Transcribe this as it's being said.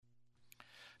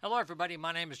Hello, everybody.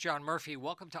 My name is John Murphy.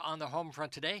 Welcome to On the Home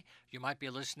Front today. You might be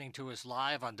listening to us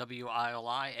live on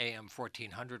WILI AM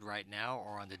 1400 right now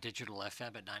or on the digital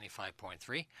FM at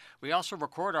 95.3. We also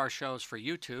record our shows for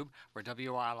YouTube, where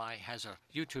WILI has a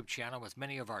YouTube channel with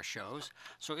many of our shows.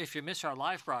 So if you miss our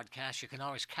live broadcast, you can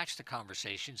always catch the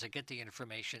conversations and get the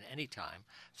information anytime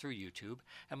through YouTube.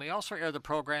 And we also air the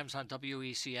programs on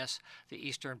WECS, the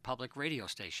Eastern Public Radio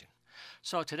Station.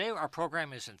 So today our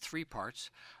program is in three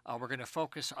parts. We're going to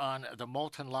focus on the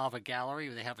Molten Lava Gallery.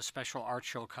 They have a special art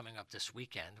show coming up this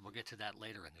weekend. We'll get to that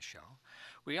later in the show.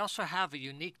 We also have a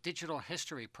unique digital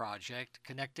history project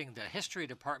connecting the history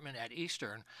department at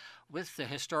Eastern with the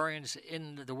historians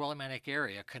in the Willimantic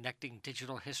area, connecting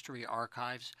digital history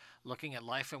archives, looking at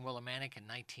life in Willimantic in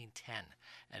 1910.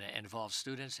 And it involves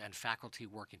students and faculty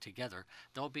working together.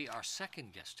 They'll be our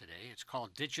second guest today. It's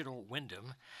called Digital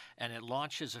Wyndham, and it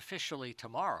launches officially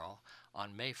tomorrow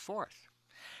on May 4th.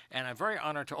 And I'm very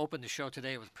honored to open the show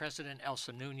today with President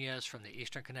Elsa Nunez from the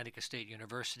Eastern Connecticut State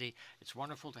University. It's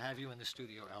wonderful to have you in the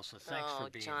studio, Elsa. Thanks for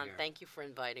being John, here. thank you for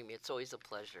inviting me. It's always a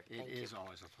pleasure. It is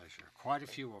always a pleasure. Quite a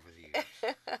few over the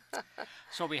years.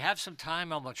 So we have some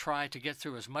time, and we'll try to get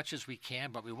through as much as we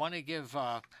can, but we want to give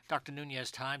Dr. Nunez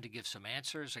time to give some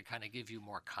answers and kind of give you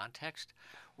more context.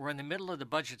 We're in the middle of the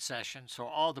budget session, so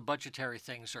all the budgetary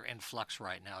things are in flux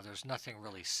right now. There's nothing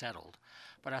really settled.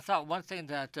 But I thought one thing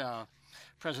that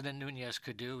President Nunez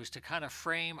could do is to kind of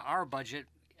frame our budget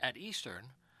at Eastern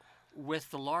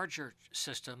with the larger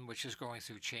system, which is going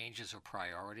through changes of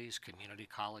priorities, community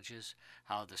colleges,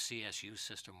 how the CSU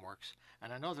system works.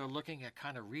 And I know they're looking at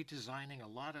kind of redesigning a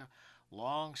lot of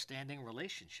long-standing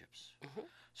relationships. Mm-hmm.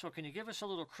 So can you give us a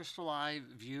little crystal eye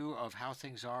view of how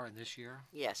things are in this year?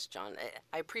 Yes, John.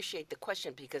 I appreciate the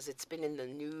question because it's been in the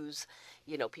news.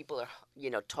 You know, people are,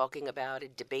 talking about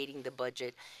it, debating the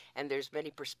budget, and there's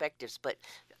many perspectives. But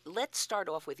let's start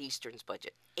off with Eastern's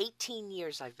budget. 18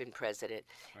 years I've been president,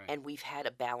 right, and we've had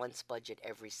a balanced budget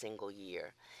every single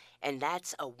year. And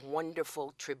that's a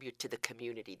wonderful tribute to the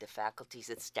community, the faculties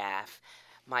and staff,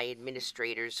 my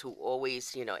administrators who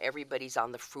always, everybody's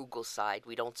on the frugal side.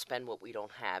 We don't spend what we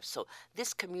don't have. So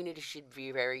this community should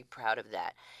be very proud of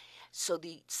that. So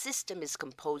the system is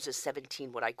composed of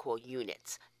 17 what I call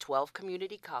units, 12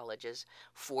 community colleges,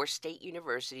 4 state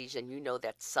universities, and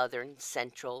that's Southern,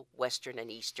 Central, Western,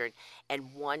 and Eastern,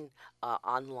 and one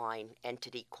online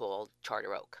entity called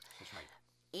Charter Oak. That's right.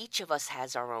 Each of us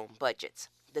has our own budgets.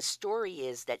 The story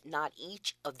is that not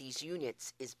each of these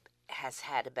units has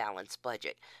had a balanced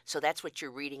budget. So that's what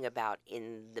you're reading about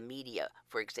in the media,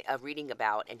 for example, reading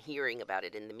about and hearing about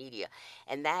it in the media.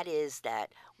 And that is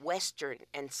that Western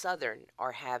and Southern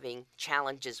are having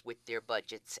challenges with their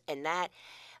budgets. And that,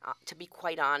 to be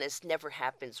quite honest, never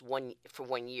happens for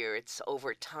 1 year. It's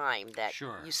over time that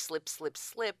you slip,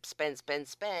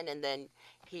 spend, and then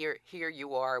here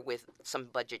you are with some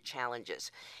budget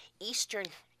challenges. Eastern,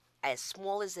 as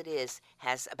small as it is,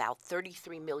 has about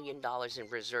 $33 million in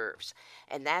reserves.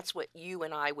 And that's what you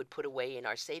and I would put away in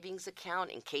our savings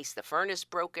account in case the furnace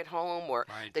broke at home or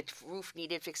the roof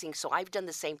needed fixing. So I've done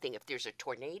the same thing. If there's a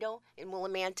tornado in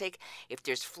Willimantic, if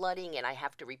there's flooding and I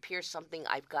have to repair something,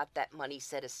 I've got that money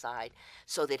set aside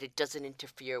so that it doesn't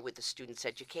interfere with the student's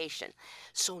education.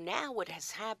 So now what has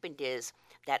happened is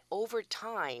that over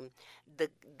time, the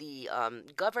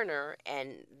governor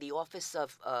and the Office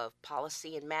of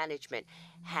Policy and Management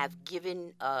have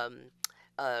given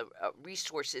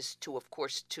resources to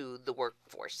the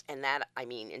workforce, and that I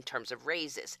mean in terms of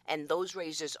raises. And those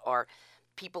raises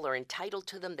people are entitled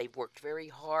to them. They've worked very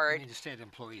hard. You mean the state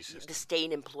employee system? The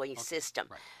state employee system.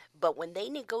 Right. But when they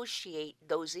negotiate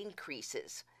those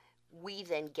increases, we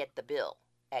then get the bill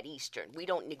at Eastern. We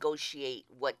don't negotiate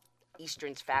what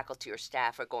Eastern's faculty or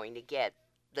staff are going to get.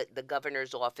 The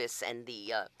governor's office and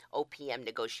the OPM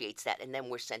negotiates that, and then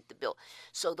we're sent the bill.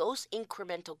 So those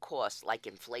incremental costs like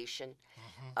inflation,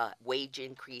 wage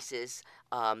increases,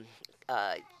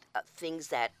 things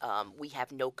that we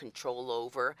have no control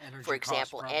over. For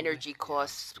example, energy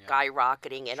costs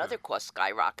skyrocketing and other costs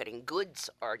skyrocketing. Goods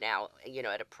are now,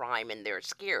 at a prime and they're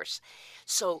scarce.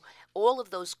 So all of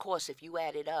those costs, if you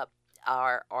add it up,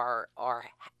 are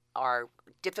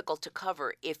difficult to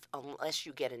cover unless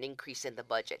you get an increase in the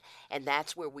budget. And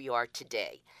that's where we are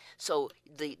today. So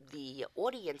the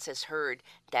audience has heard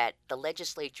that the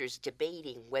legislature is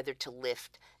debating whether to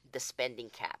lift the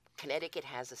spending cap. Connecticut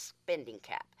has a spending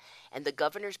cap. And the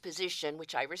governor's position,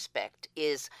 which I respect,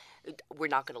 is we're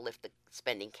not going to lift the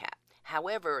spending cap.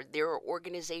 However, there are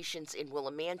organizations in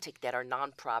Willimantic that are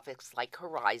nonprofits like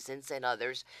Horizons and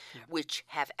others, which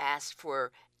have asked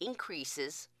for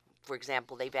increases. For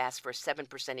example, they've asked for a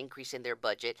 7% increase in their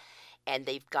budget, and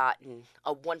they've gotten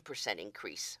a 1%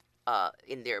 increase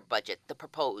in their budget, the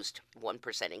proposed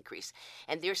 1% increase.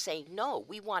 And they're saying, no,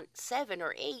 we want 7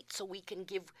 or 8 so we can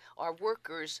give our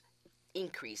workers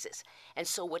increases. And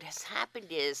so what has happened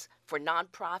is for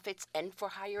nonprofits and for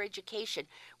higher education,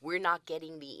 we're not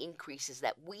getting the increases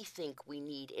that we think we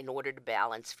need in order to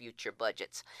balance future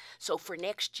budgets. So for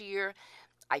next year,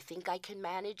 I think I can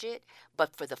manage it,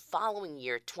 but for the following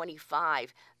year,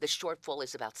 25, the shortfall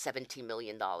is about $17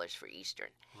 million for Eastern.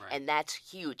 Right. And that's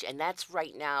huge. And that's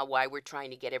right now why we're trying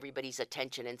to get everybody's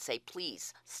attention and say,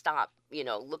 please stop,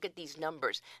 look at these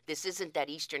numbers. This isn't that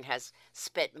Eastern has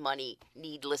spent money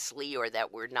needlessly or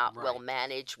that we're not well Right.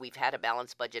 managed. We've had a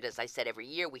balanced budget, as I said, every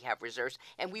year. We have reserves,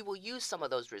 and we will use some of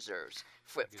those reserves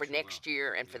for I guess you next will.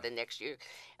 year and for Yeah. the next year,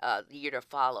 the year to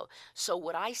follow. So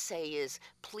what I say is,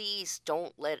 please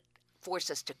don't force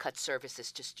us to cut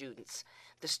services to students.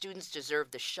 The students deserve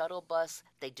the shuttle bus,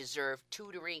 they deserve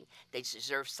tutoring, they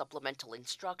deserve supplemental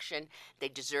instruction, they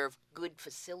deserve good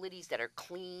facilities that are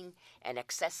clean and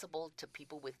accessible to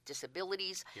people with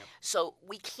disabilities. Yep. So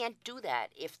we can't do that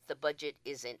if the budget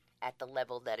isn't at the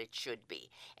level that it should be.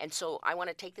 And so I want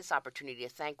to take this opportunity to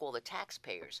thank all the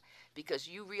taxpayers, because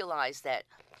you realize that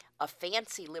a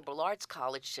fancy liberal arts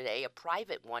college today, a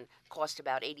private one, cost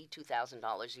about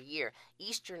 $82,000 a year.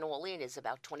 Eastern all in is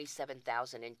about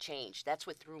 $27,000 and change. That's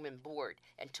with room and board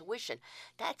and tuition.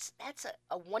 That's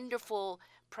a wonderful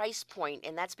price point,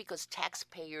 and that's because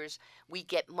taxpayers, we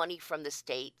get money from the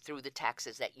state through the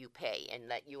taxes that you pay and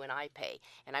that you and I pay.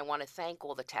 And I want to thank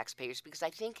all the taxpayers, because I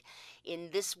think in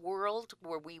this world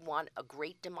where we want a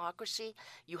great democracy,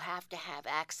 you have to have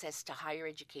access to higher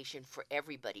education for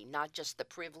everybody, not just the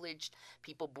privileged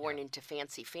people born Yeah. into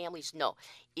fancy families. No,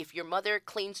 if your mother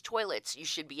cleans toilets, you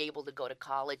should be able to go to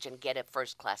college and get a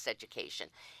first class education.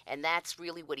 And that's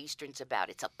really what Eastern's about.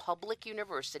 It's a public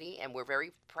university, and we're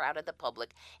very proud of the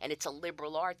public, and it's a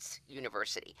liberal arts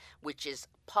university, which is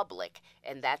public,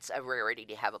 and that's a rarity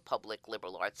to have a public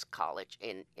liberal arts college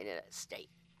in a state.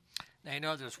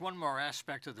 Now, there's one more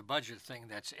aspect of the budget thing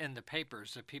that's in the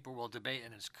papers that people will debate,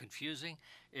 and it's confusing,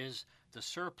 is the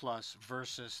surplus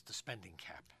versus the spending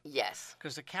cap. Yes.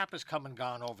 Because the cap has come and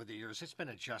gone over the years. It's been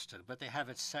adjusted, but they have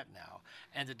it set now.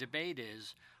 And the debate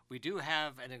is, we do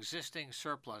have an existing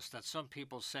surplus that some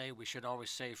people say we should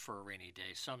always save for a rainy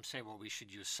day. Some say, well, we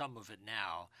should use some of it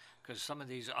now, because some of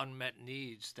these unmet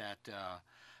needs that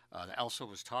Elsa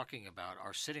was talking about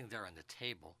are sitting there on the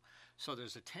table. So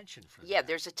there's a tension for Yeah, that.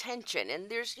 there's a tension, and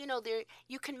there's there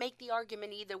you can make the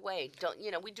argument either way. Don't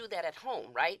we do that at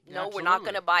home, right? Yeah, No, we're not absolutely.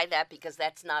 going to buy that because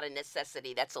that's not a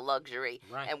necessity. That's a luxury,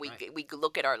 Right, and right. we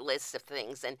look at our lists of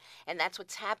things, and that's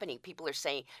what's happening. People are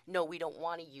saying, no, we don't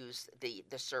want to use the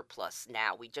surplus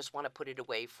now. We just want to put it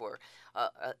away for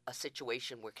a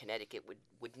situation where Connecticut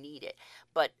would need it.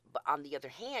 But on the other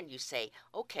hand, you say,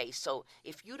 okay, so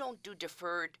if you don't do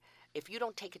deferred. If you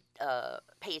don't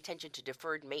pay attention to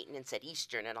deferred maintenance at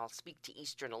Eastern, and I'll speak to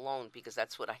Eastern alone because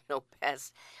that's what I know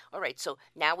best. All right, so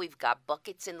now we've got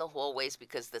buckets in the hallways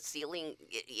because the ceiling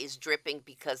is dripping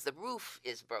because the roof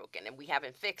is broken and we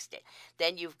haven't fixed it.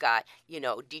 Then you've got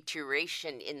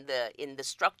deterioration in the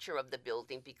structure of the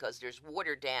building because there's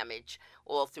water damage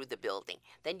all through the building.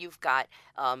 Then you've got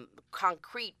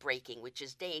concrete breaking, which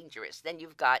is dangerous. Then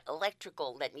you've got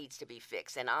electrical that needs to be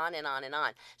fixed, and on and on and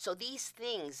on. So these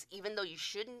things, even though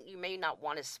you may not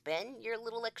want to spend your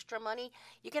little extra money,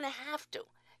 you're going to have to.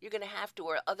 You're going to have to,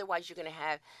 or otherwise you're going to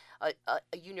have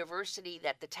a university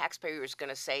that the taxpayer is going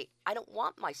to say, I don't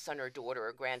want my son or daughter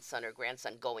or grandson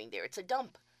going there. It's a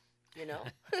dump, you know?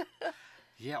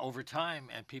 Yeah, over time,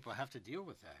 and people have to deal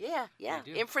with that. Yeah.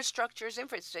 They do. Infrastructure is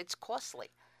it's costly.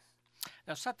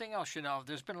 Now, something else,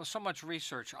 there's been so much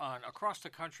research on across the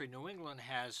country. New England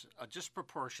has a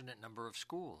disproportionate number of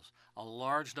schools, a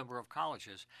large number of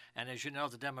colleges. And as you know,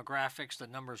 the demographics, the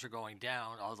numbers are going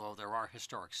down, although there are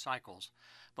historic cycles.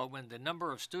 But when the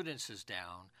number of students is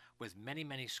down with many,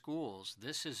 many schools,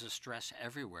 this is a stress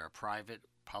everywhere, private,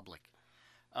 public.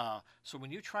 So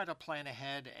when you try to plan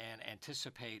ahead and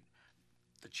anticipate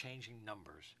the changing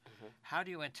numbers, how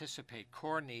do you anticipate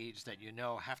core needs that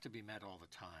have to be met all the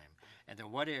time? And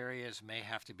then what areas may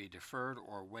have to be deferred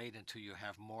or wait until you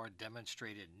have more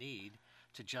demonstrated need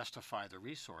to justify the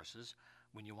resources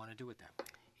when you want to do it that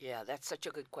way? Yeah, that's such a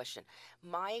good question.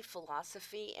 My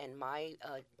philosophy and my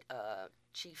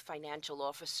chief financial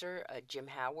officer, Jim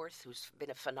Howarth, who's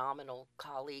been a phenomenal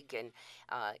colleague, and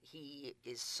he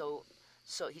is so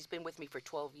he's been with me for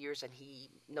 12 years, and he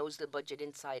knows the budget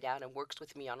inside out and works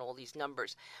with me on all these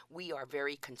numbers. We are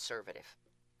very conservative.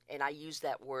 and I use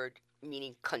that word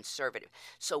meaning conservative.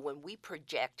 So when we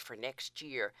project for next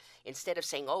year, instead of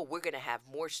saying, oh, we're going to have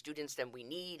more students than we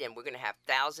need and we're going to have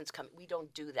thousands coming, we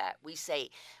don't do that. We say,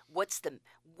 what's the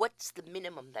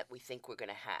minimum that we think we're going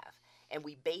to have? And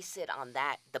we base it on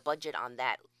that, the budget on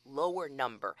that lower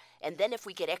number. And then if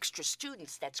we get extra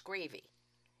students, that's gravy.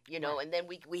 Right. And then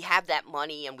we have that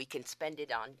money and we can spend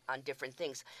it on different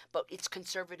things. But it's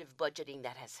conservative budgeting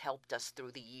that has helped us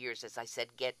through the years, as I said,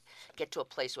 get to a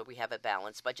place where we have a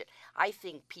balanced budget. I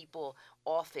think people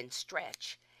often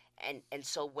stretch. And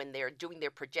so when they're doing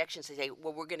their projections, they say,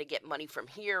 well, we're going to get money from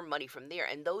here, money from there.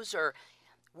 And those are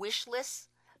wish lists.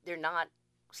 They're not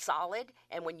solid.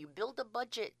 And when you build a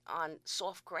budget on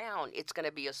soft ground, it's going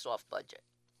to be a soft budget.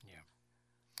 Yeah.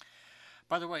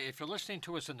 By the way, if you're listening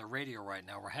to us in the radio right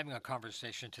now, we're having a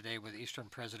conversation today with Eastern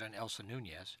President Elsa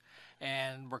Nunez,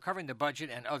 and we're covering the budget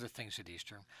and other things at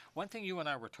Eastern. One thing you and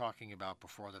I were talking about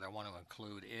before that I want to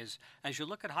include is, as you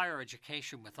look at higher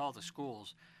education with all the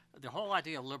schools, the whole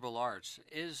idea of liberal arts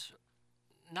is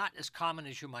not as common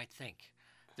as you might think.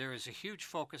 There is a huge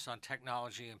focus on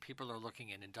technology, and people are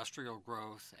looking at industrial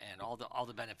growth and all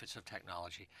the benefits of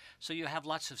technology. So you have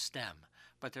lots of STEM,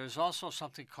 but there's also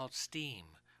something called STEAM,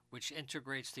 which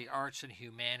integrates the arts and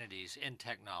humanities in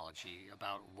technology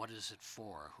about what is it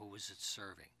for, who is it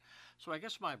serving. So I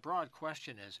guess my broad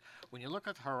question is, when you look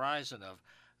at the horizon of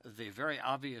the very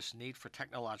obvious need for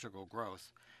technological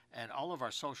growth, and all of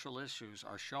our social issues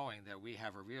are showing that we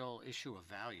have a real issue of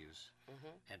values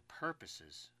and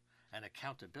purposes and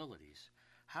accountabilities,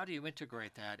 how do you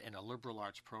integrate that in a liberal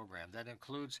arts program that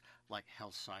includes like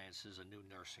health sciences, a new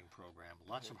nursing program,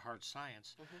 lots of hard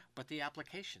science, but the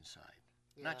application side,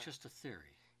 not just the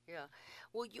theory? Yeah.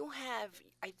 Well, you have,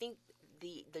 I think,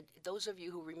 the those of you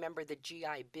who remember the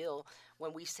GI Bill,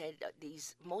 when we said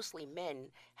these mostly men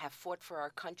have fought for our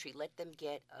country, let them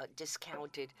get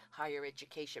discounted higher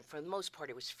education. For the most part,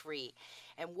 it was free,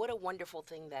 and what a wonderful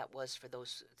thing that was for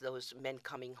those men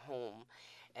coming home.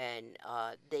 And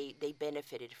they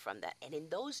benefited from that. And in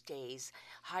those days,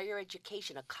 higher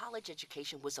education, a college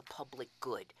education, was a public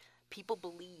good. People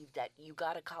believed that you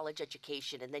got a college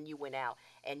education and then you went out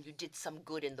and you did some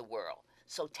good in the world.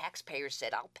 So taxpayers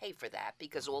said, I'll pay for that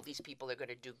because all these people are going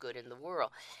to do good in the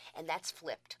world. And that's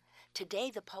flipped.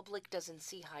 Today, the public doesn't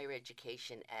see higher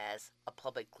education as a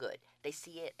public good. They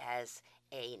see it as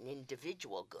an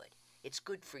individual good. It's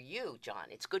good for you, John.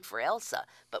 It's good for Elsa,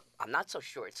 but I'm not so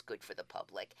sure it's good for the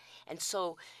public. And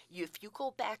so if you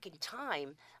go back in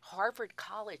time, Harvard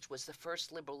College was the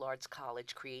first liberal arts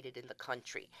college created in the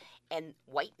country. And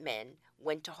white men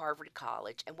went to Harvard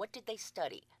College, and what did they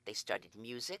study? They studied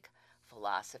music,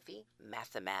 philosophy,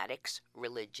 mathematics,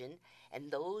 religion, and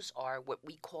those are what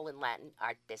we call in Latin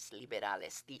artes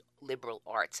liberales, the liberal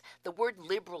arts. The word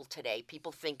liberal today,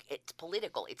 people think it's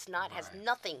political. It's not, has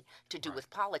nothing to do with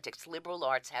politics. Liberal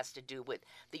arts has to do with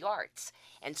the arts.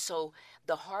 And so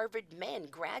the Harvard men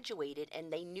graduated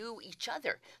and they knew each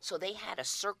other. So they had a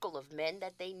circle of men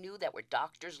that they knew that were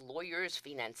doctors, lawyers,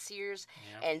 financiers,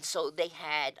 and so they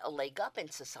had a leg up in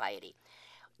society.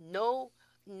 No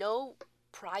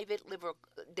private liberal,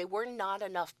 there were not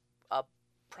enough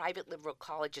private liberal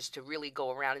colleges to really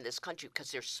go around in this country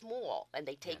because they're small and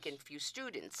they take in few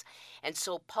students. And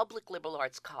so public liberal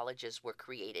arts colleges were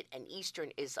created, and Eastern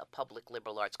is a public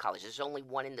liberal arts college. There's only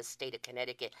one in the state of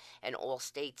Connecticut, and all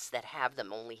states that have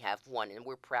them only have one, and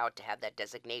we're proud to have that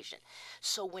designation.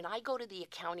 So when I go to the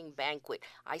accounting banquet,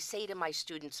 I say to my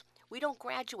students, we don't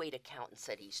graduate accountants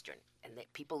at Eastern. And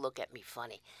people look at me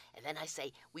funny. And then I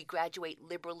say, we graduate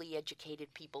liberally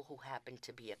educated people who happen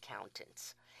to be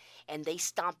accountants. And they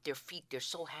stomp their feet. They're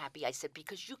so happy. I said,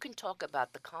 because you can talk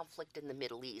about the conflict in the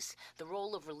Middle East, the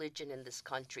role of religion in this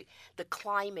country, the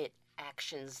climate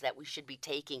actions that we should be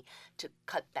taking to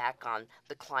cut back on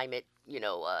the climate,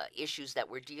 issues that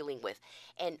we're dealing with.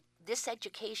 And this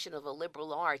education of the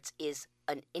liberal arts is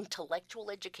an intellectual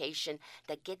education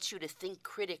that gets you to think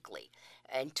critically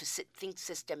and to think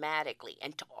systematically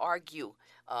and to argue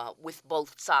with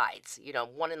both sides,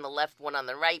 one on the left, one on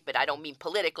the right, but I don't mean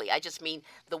politically. I just mean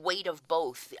the weight of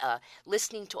both,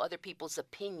 listening to other people's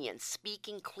opinions,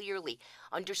 speaking clearly,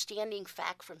 understanding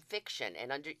fact from fiction,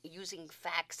 and using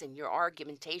facts in your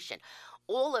argumentation.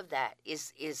 All of that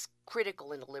is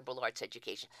critical in a liberal arts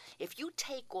education. If you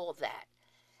take all that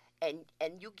and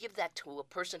you give that to a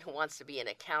person who wants to be an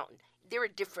accountant, they're a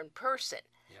different person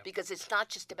because it's not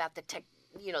just about the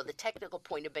the technical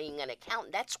point of being an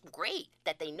accountant. That's great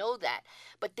that they know that,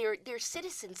 but they're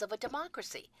citizens of a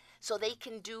democracy, so they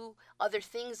can do other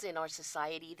things in our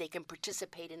society. They can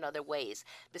participate in other ways.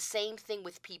 The same thing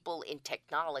with people in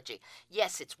technology.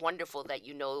 Yes, it's wonderful that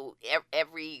you know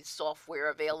every software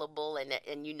available,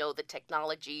 and you know the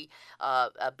technology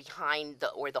behind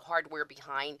the hardware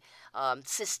behind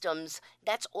systems.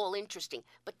 That's all interesting,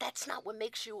 but that's not what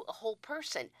makes you a whole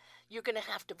person. You're going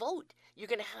to have to vote. You're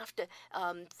going to have to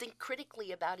think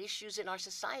critically about issues in our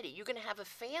society. You're going to have a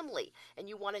family, and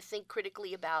you want to think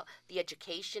critically about the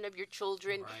education of your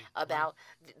children, Right, about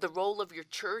the role of your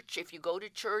church if you go to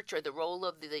church, or the role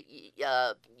of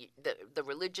the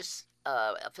religious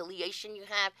affiliation you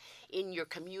have in your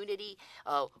community.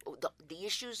 The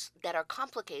issues that are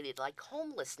complicated, like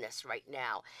homelessness right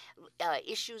now,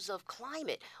 issues of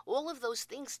climate. All of those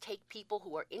things take people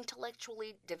who are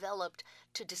intellectually developed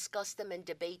to discuss them and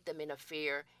debate them in a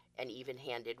fair and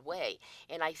even-handed way.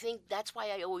 And I think that's why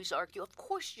I always argue, of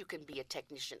course you can be a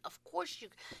technician. Of course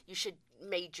you should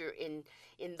major in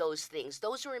those things.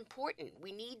 Those are important.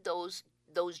 We need those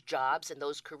jobs and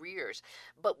those careers.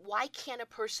 But why can't a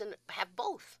person have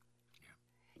both?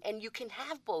 And you can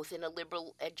have both in a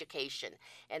liberal education,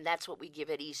 and that's what we give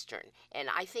at Eastern. And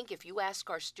I think if you ask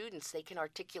our students, they can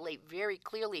articulate very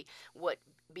clearly what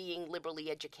being liberally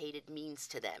educated means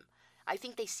to them. I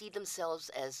think they see themselves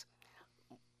as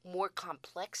more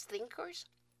complex thinkers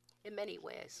in many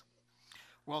ways.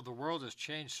 Well, the world has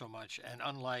changed so much, and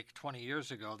unlike 20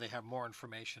 years ago, they have more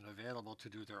information available to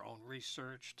do their own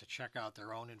research, to check out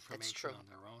their own information on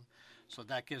their own. So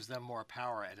that gives them more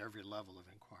power at every level of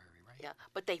inquiry, right? Yeah,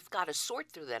 but they've got to sort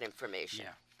through that information.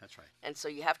 Yeah, that's right. And so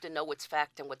you have to know what's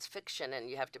fact and what's fiction, and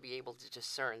you have to be able to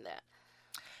discern that.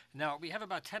 Now, we have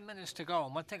about 10 minutes to go,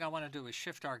 and one thing I want to do is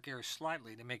shift our gears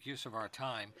slightly to make use of our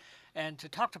time and to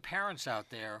talk to parents out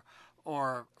there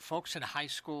or folks in high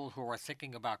school who are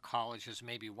thinking about colleges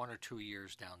maybe 1 or 2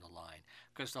 years down the line,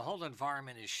 because the whole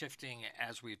environment is shifting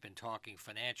as we've been talking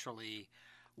financially,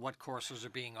 what courses are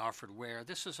being offered where.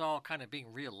 This is all kind of being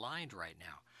realigned right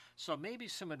now. So maybe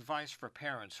some advice for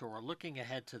parents who are looking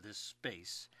ahead to this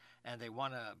space and they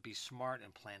want to be smart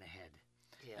and plan ahead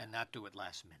and not do it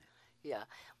last minute. Yeah.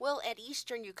 Well, at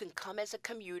Eastern, you can come as a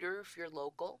commuter if you're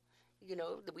local.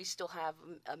 We still have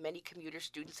many commuter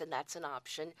students, and that's an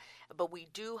option. But we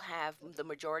do have the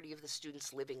majority of the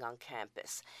students living on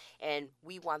campus. And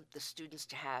we want the students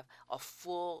to have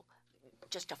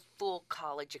just a full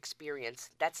college experience.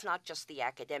 That's not just the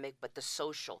academic, but the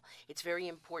social. It's very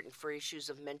important for issues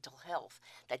of mental health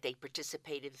that they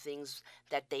participate in things,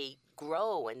 that they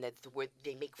grow, and that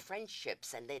they make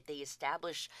friendships, and that they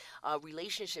establish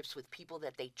relationships with people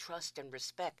that they trust and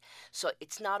respect. So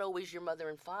it's not always your mother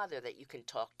and father that you can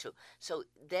talk to. So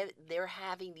they're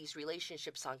having these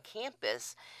relationships on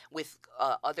campus with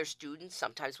other students,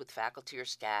 sometimes with faculty or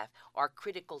staff, are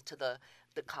critical to the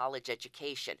college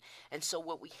education. And so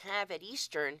what we have at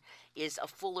Eastern is a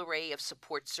full array of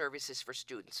support services for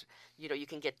students. You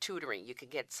can get tutoring, you can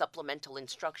get supplemental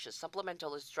instruction.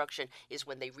 Supplemental instruction is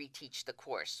when they reteach the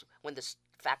course, when the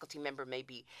faculty member may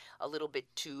be a little bit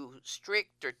too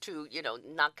strict or too,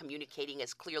 not communicating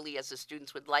as clearly as the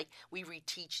students would like. We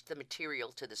reteach the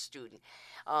material to the student.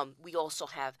 We also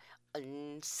have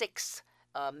 6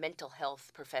 mental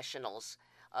health professionals,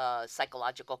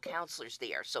 psychological counselors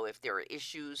there. So if there are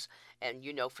issues, and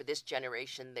for this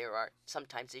generation there are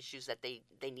sometimes issues that they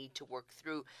need to work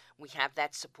through, we have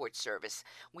that support service.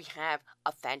 We have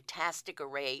a fantastic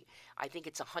array. I think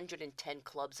it's 110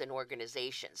 clubs and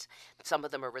organizations. Some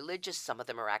of them are religious, some of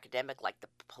them are academic, like the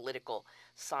political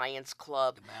science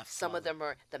club. Some of them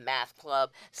are the math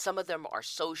club. Some of them are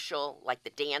social, like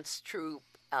the dance troupe.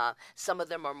 Some of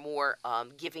them are more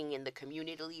giving in the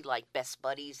community, like Best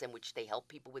Buddies, in which they help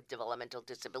people with developmental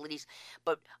disabilities.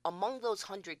 But among those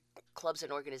 100 clubs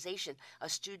and organizations, a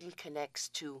student connects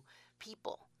to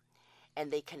people,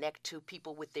 and they connect to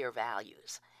people with their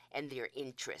values and their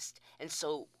interest. And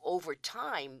so over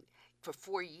time, for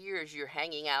 4 years, you're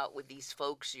hanging out with these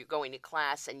folks, you're going to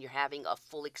class, and you're having a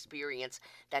full experience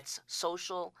that's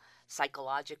social,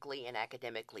 psychologically, and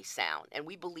academically sound. And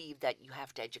we believe that you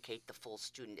have to educate the full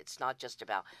student. It's not just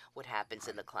about what happens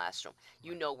in the classroom.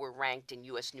 We're ranked in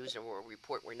U.S. News and World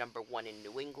Report. We're number 1 in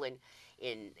New England.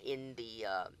 In the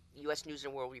U.S. News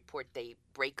and World Report, they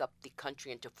break up the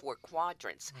country into 4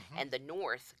 quadrants, and the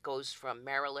north goes from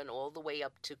Maryland all the way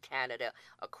up to Canada,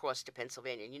 across to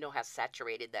Pennsylvania. And you know how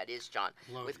saturated that is, John,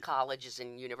 with colleges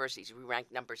and universities. We rank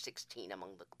number 16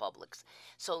 among the publics.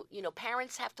 So,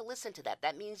 parents have to listen to that.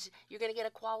 That means you're going to get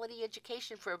a quality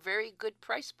education for a very good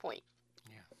price point.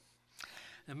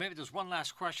 And maybe there's one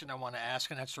last question I want to ask,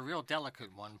 and that's a real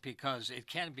delicate one because it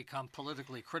can become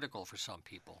politically critical for some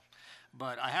people.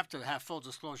 But I have to have full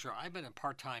disclosure. I've been a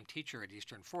part-time teacher at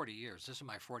Eastern 40 years. This is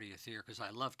my 40th year because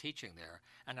I love teaching there,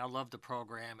 and I love the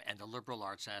program and the liberal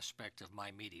arts aspect of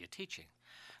my media teaching.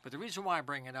 But the reason why I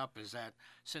bring it up is that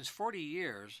since 40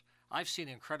 years, I've seen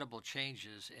incredible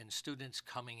changes in students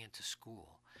coming into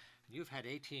school. You've had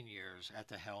 18 years at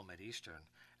the helm at Eastern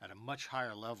at a much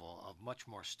higher level of much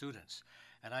more students.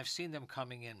 And I've seen them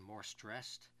coming in more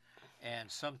stressed and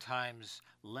sometimes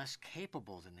less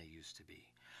capable than they used to be.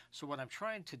 So what I'm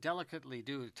trying to delicately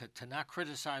do to not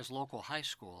criticize local high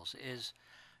schools is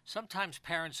sometimes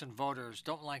parents and voters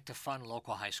don't like to fund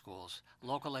local high schools.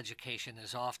 Local education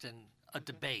is often a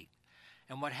debate.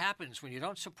 And what happens when you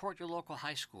don't support your local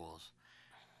high schools,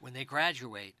 when they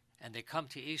graduate and they come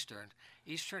to Eastern,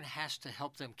 Eastern has to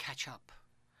help them catch up.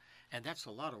 And that's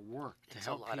a lot of work to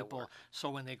help people. So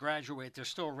when they graduate, they're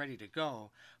still ready to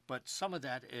go. But some of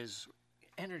that is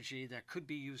energy that could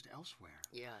be used elsewhere.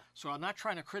 Yeah. So I'm not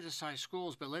trying to criticize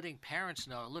schools, but letting parents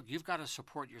know, look, you've got to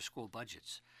support your school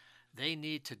budgets. They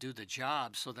need to do the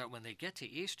job so that when they get to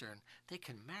Eastern, they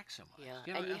can maximize. Yeah.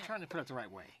 You know, I'm trying to put it the right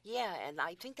way. Yeah, and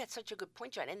I think that's such a good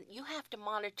point, John. And you have to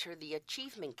monitor the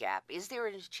achievement gap. Is there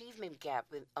an achievement gap?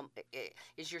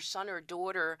 Is your son or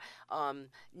daughter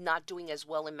not doing as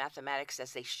well in mathematics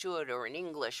as they should, or in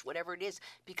English, whatever it is?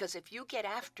 Because if you get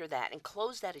after that and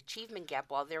close that achievement gap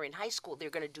while they're in high school, they're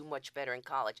going to do much better in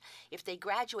college. If they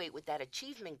graduate with that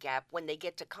achievement gap, when they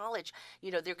get to college,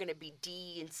 they're going to be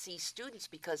D and C students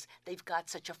because they've got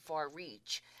such a far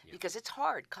reach. Yeah. Because it's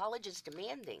hard. College is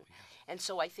demanding. Yeah. And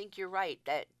so I think you're right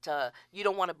that you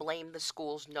don't want to blame the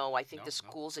schools. No, I think the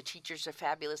schools, the teachers are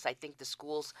fabulous. I think the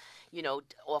schools,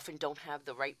 often don't have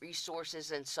the right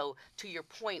resources. And so to your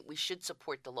point, we should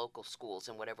support the local schools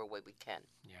in whatever way we can.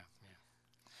 Yeah,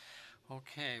 yeah.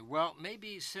 Okay, well,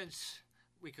 maybe since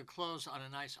we could close on a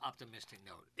nice optimistic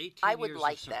note. 18 I would years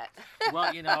like that.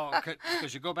 Well,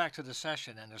 because you go back to the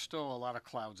session and there's still a lot of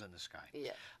clouds in the sky.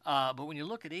 Yeah. But when you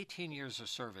look at 18 years of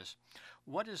service,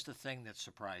 what is the thing that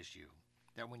surprised you?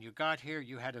 That when you got here,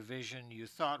 you had a vision, you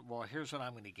thought, well, here's what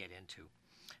I'm going to get into.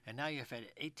 And now you've had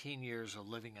 18 years of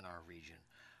living in our region.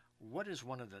 What is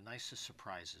one of the nicest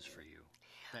surprises for you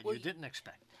that you didn't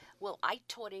expect? Well, I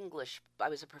taught English. I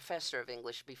was a professor of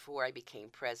English before I became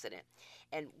president.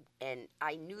 And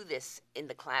I knew this in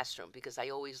the classroom because I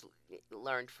always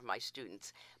learned from my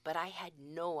students. But I had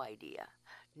no idea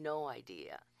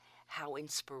how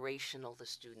inspirational the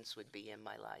students would be in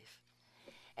my life.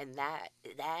 And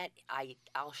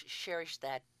I'll cherish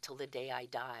that till the day I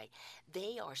die.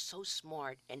 They are so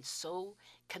smart and so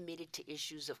committed to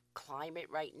issues of climate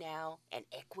right now and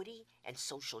equity and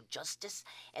social justice,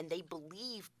 and they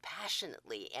believe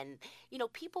passionately. And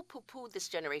people poo-poo this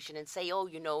generation and say,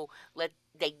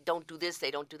 they don't do this,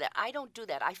 they don't do that. I don't do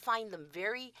that. I find them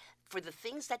for the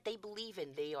things that they believe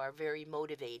in, they are very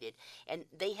motivated, and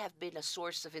they have been a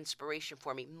source of inspiration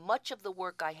for me. Much of the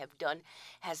work I have done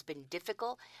has been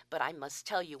difficult, but I must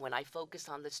tell you, when I focus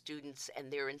on the students and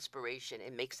their inspiration,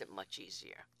 it makes it much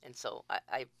easier. And so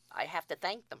I have to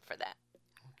thank them for that.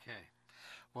 Okay.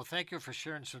 Well, thank you for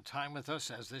sharing some time with us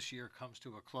as this year comes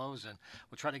to a close, and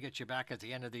we'll try to get you back at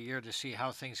the end of the year to see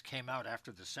how things came out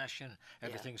after the session.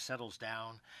 Everything settles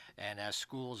down, and as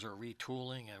schools are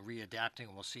retooling and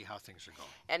readapting, we'll see how things are going.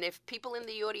 And if people in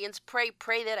the audience pray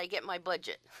that I get my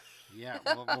budget. Yeah,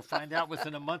 we'll find out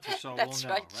within a month or so. That's we'll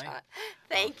know, right, John.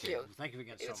 Thank you. Thank you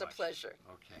again so much. It's a pleasure.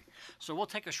 Okay. So we'll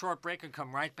take a short break and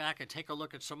come right back and take a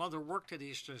look at some other work that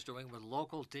Eastern's doing with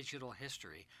local digital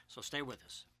history. So stay with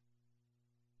us.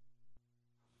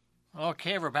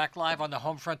 Okay, we're back live on the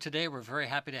home front today. We're very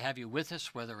happy to have you with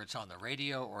us, whether it's on the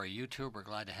radio or YouTube. We're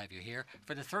glad to have you here.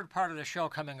 For the third part of the show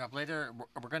coming up later,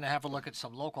 we're going to have a look at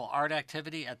some local art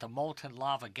activity at the Molten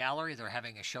Lava Gallery. They're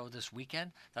having a show this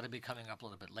weekend. That'll be coming up a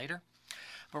little bit later.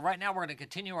 But right now, we're going to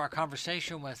continue our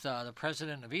conversation with the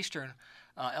president of Eastern,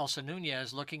 Elsa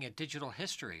Nunez, looking at digital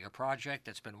history, a project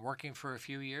that's been working for a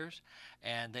few years.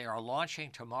 And they are launching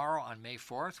tomorrow on May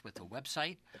 4th with a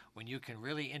website when you can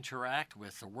really interact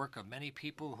with the work of many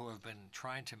people who have been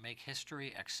trying to make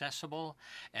history accessible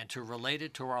and to relate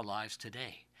it to our lives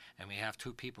today. And we have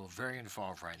two people very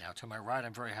involved right now. To my right,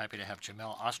 I'm very happy to have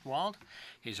Jamel Ostwald.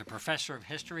 He's a professor of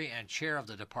history and chair of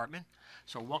the department.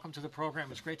 So welcome to the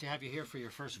program. It's great to have you here for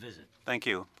your first visit. Thank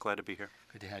you. Glad to be here.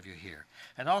 Good to have you here.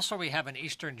 And also we have an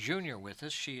Eastern junior with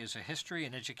us. She is a history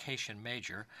and education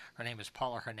major. Her name is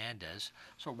Paula Hernandez.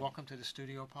 So welcome to the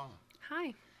studio, Paula.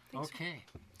 Hi. Thanks. Okay.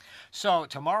 So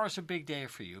tomorrow's a big day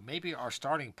for you. Maybe our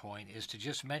starting point is to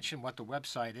just mention what the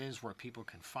website is where people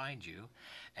can find you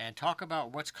and talk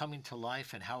about what's coming to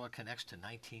life and how it connects to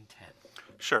 1910.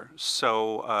 Sure.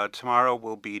 So tomorrow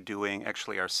we'll be doing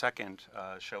actually our second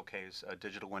showcase, a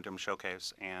Digital Wyndham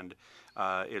showcase, and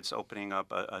it's opening up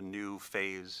a new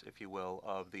phase, if you will,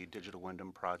 of the Digital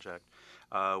Wyndham project.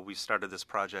 We started this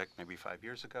project maybe 5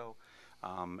 years ago.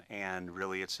 And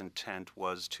really its intent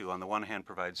was to, on the one hand,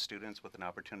 provide students with an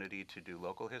opportunity to do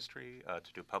local history,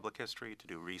 to do public history, to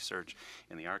do research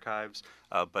in the archives,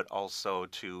 but also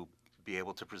to be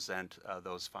able to present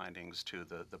those findings to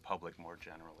the public more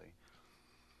generally.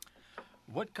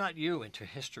 What got you into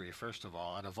history, first of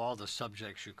all, out of all the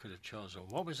subjects you could have chosen?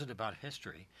 What was it about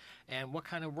history? And what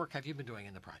kind of work have you been doing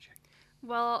in the project?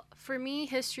 Well, for me,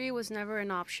 history was never an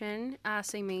option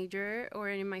as a major or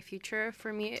in my future.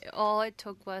 For me, all it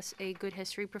took was a good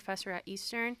history professor at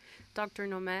Eastern, Dr.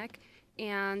 Nomek.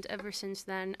 And ever since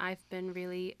then, I've been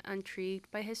really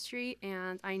intrigued by history,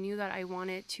 and I knew that I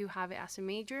wanted to have it as a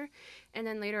major. And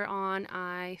then later on,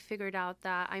 I figured out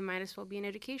that I might as well be an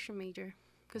education major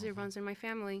because it runs in my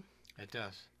family. It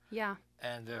does. Yeah.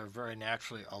 And they're very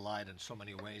naturally allied in so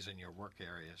many ways in your work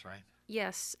areas, right?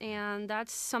 Yes, and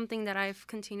that's something that I've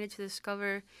continued to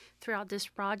discover throughout this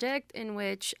project, in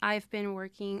which I've been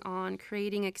working on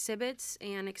creating exhibits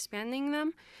and expanding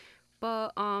them.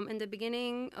 But in the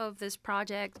beginning of this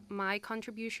project, my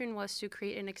contribution was to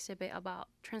create an exhibit about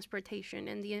transportation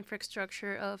and the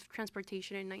infrastructure of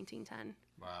transportation in 1910.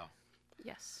 Wow.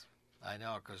 Yes. I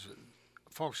know, because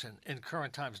folks in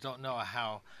current times don't know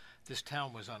how this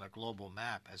town was on a global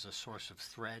map as a source of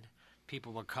thread.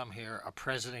 People would come here. A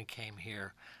president came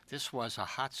here. This was a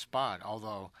hot spot,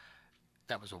 although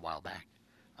that was a while back.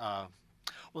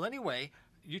 Well, anyway,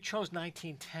 you chose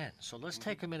 1910. So let's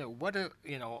take a minute. What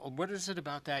is it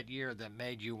about that year that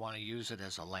made you want to use it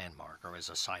as a landmark or as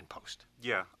a signpost?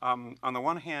 Yeah. On the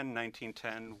one hand,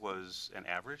 1910 was an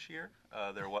average year.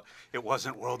 It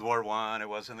wasn't World War I. It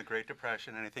wasn't the Great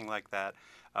Depression, anything like that.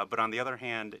 But on the other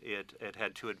hand, it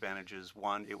had two advantages.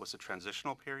 One, it was a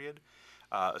transitional period.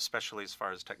 Especially as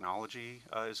far as technology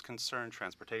is concerned,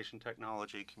 transportation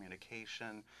technology,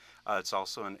 communication. It's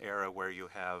also an era where you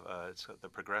have it's the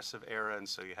progressive era, and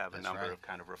so you have a number of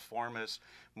kind of reformist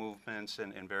movements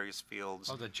in various fields.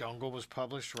 Oh, The Jungle was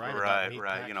published, right?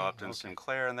 Right. You know, Upton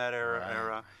Sinclair in that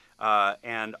era.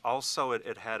 And also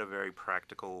it had a very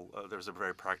practical, there's a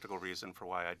very practical reason for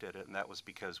why I did it, and that was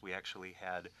because we actually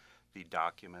had the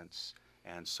documents.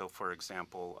 And so, for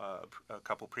example, a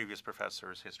couple previous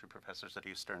professors, history professors at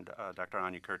Eastern, Dr.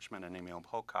 Anya Kirchman and Emil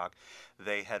Pocock,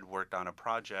 they had worked on a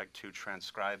project to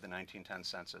transcribe the 1910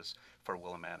 census for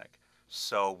Willimantic.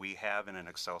 So we have in an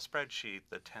Excel spreadsheet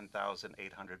the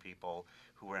 10,800 people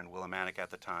who were in Willimantic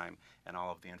at the time and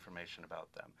all of the information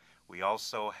about them. We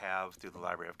also have, through the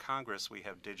Library of Congress, we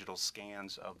have digital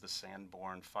scans of the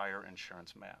Sanborn fire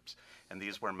insurance maps. And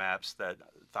these were maps that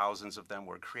thousands of them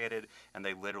were created, and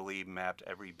they literally mapped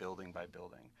every building by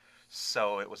building.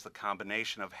 So it was the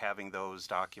combination of having those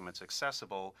documents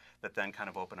accessible that then kind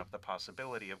of opened up the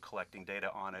possibility of collecting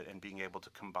data on it and being able to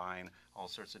combine all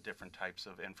sorts of different types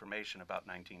of information about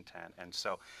 1910. And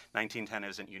so 1910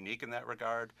 isn't unique in that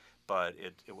regard, but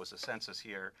it was a census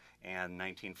year, and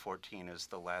 1914 is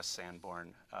the last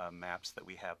Sanborn maps that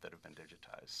we have that have been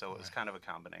digitized. So it was kind of a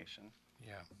combination.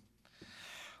 Yeah.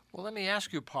 Well, let me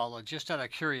ask you, Paula, just out of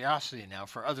curiosity now,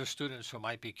 for other students who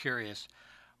might be curious,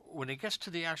 when it gets to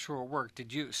the actual work,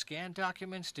 did you scan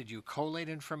documents? Did you collate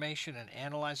information and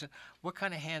analyze it? What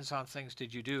kind of hands-on things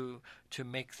did you do to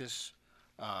make this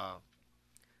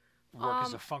work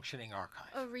as a functioning archive?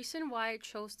 A reason why I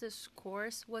chose this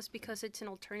course was because it's an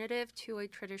alternative to a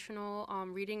traditional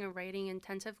reading and writing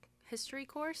intensive history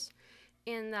course,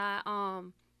 in that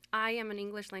I am an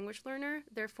English language learner.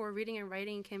 Therefore, reading and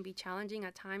writing can be challenging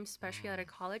at times, especially at a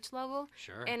college level,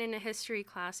 Sure. and in a history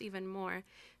class even more.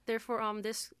 Therefore,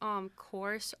 this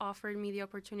course offered me the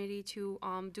opportunity to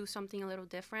do something a little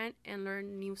different and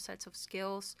learn new sets of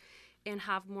skills and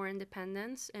have more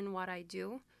independence in what I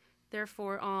do.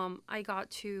 Therefore, I got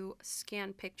to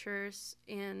scan pictures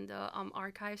in the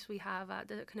archives we have at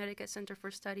the Connecticut Center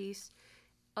for Studies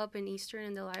up in Eastern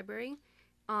in the library.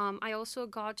 I also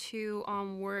got to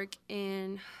work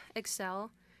in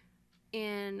Excel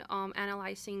in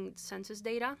analyzing census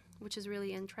data, which is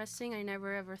really interesting. I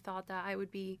never ever thought that I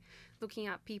would be looking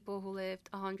at people who lived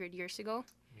 100 years ago.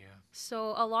 Yeah.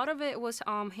 So a lot of it was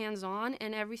hands-on,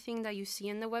 and everything that you see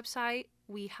in the website,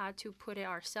 we had to put it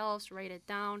ourselves, write it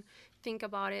down, think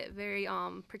about it very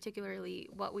particularly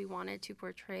what we wanted to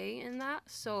portray in that.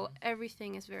 So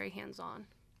everything is very hands-on.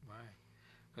 Right.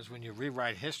 Because when you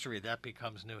rewrite history, that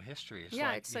becomes new history.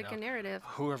 It's like a narrative.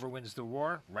 Whoever wins the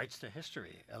war writes the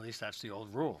history. At least that's the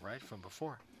old rule, right, from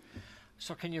before.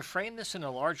 So can you frame this in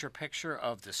a larger picture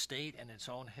of the state and its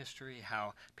own history,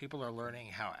 how people are learning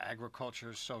how agriculture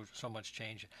is so much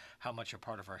changed, how much a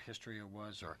part of our history it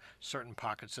was, or certain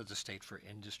pockets of the state for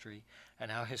industry, and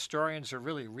how historians are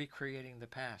really recreating the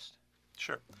past?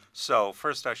 Sure. So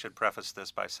first I should preface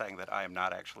this by saying that I am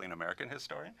not actually an American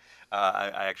historian.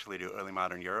 I actually do early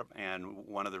modern Europe, and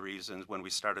one of the reasons when we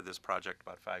started this project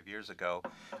about 5 years ago,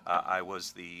 I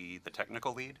was the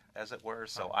technical lead, as it were,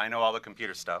 so I know all the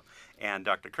computer stuff, and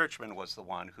Dr. Kirchman was the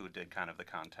one who did kind of the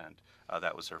content.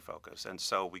 That was her focus. And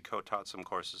so we co-taught some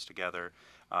courses together,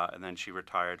 and then she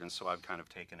retired, and so I've kind of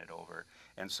taken it over.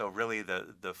 And so really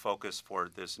the focus for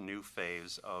this new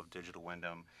phase of Digital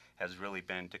Wyndham has really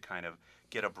been to kind of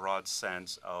get a broad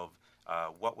sense of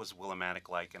what was Willimantic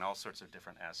like in all sorts of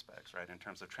different aspects, right, in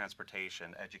terms of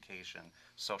transportation, education,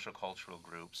 social cultural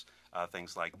groups,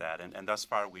 things like that. And thus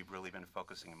far, we've really been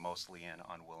focusing mostly in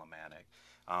on Willimantic.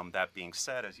 That being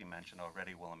said, as you mentioned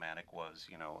already, Willimantic was,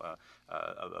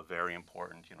 a very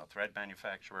important, thread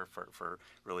manufacturer for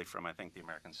really from, I think, the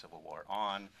American Civil War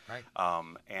on. Right.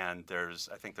 And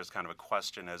I think there's kind of a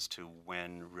question as to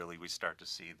when really we start to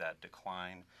see that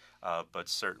decline. But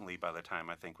certainly by the time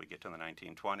I think we get to the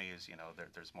 1920s,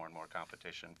 there's more and more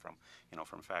competition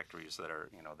from factories that are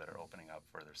opening up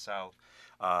further south.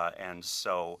 And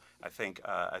so I think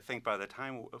by the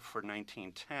time for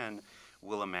 1910,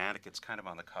 Willimantic, it's kind of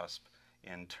on the cusp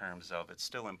in terms of it's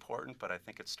still important, but I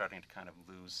think it's starting to kind of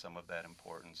lose some of that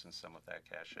importance and some of that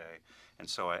cachet. And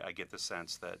so I get the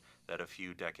sense that a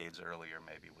few decades earlier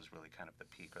maybe was really kind of the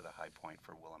peak or the high point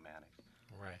for Willimantic.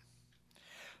 Right.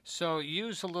 So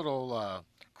use a little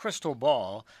crystal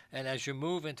ball, and as you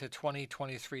move into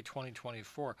 2023,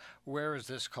 2024, where is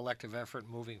this collective effort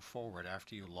moving forward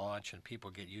after you launch and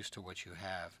people get used to what you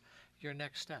have? Your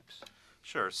next steps?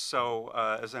 Sure. So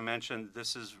as I mentioned,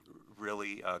 this is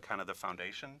really kind of the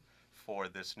foundation for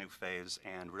this new phase,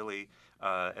 and really,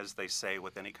 as they say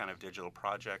with any kind of digital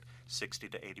project, 60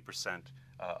 to 80%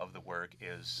 of the work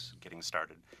is getting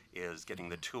started, is getting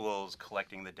the tools,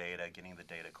 collecting the data, getting the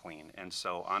data clean. And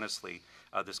so honestly,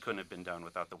 this couldn't have been done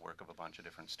without the work of a bunch of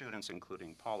different students,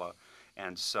 including Paula.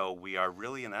 And so we are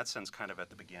really, in that sense, kind of at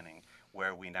the beginning,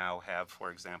 where we now have,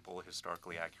 for example, a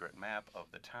historically accurate map of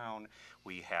the town.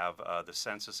 We have the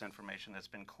census information that's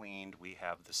been cleaned. We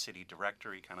have the city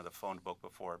directory, kind of the phone book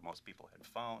before most people had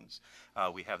phones.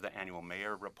 We have the annual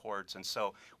mayor reports. And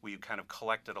so we kind of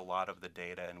collected a lot of the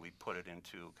data and we put it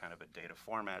into kind of a data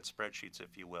format, spreadsheets,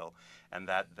 if you will. And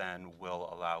that then will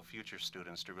allow future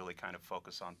students to really kind of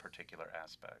focus on particular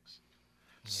aspects.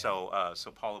 Yeah.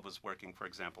 So Paula was working, for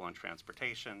example, on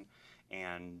transportation,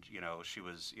 and she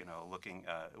was looking.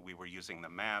 We were using the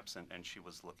maps, and she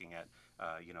was looking at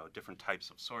different types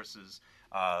of sources.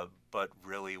 But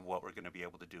really, what we're going to be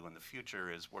able to do in the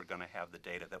future is we're going to have the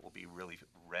data that will be really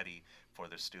ready for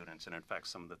the students. And in fact,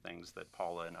 some of the things that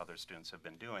Paula and other students have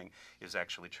been doing is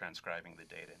actually transcribing the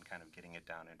data and kind of getting it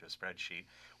down into a spreadsheet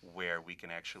where we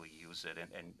can actually use it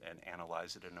and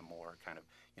analyze it in a more kind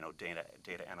of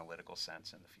data analytical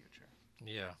sense in the future.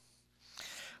 Yeah.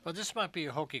 Well, this might be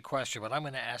a hokey question, but I'm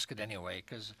going to ask it anyway,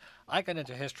 because I got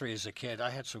into history as a kid.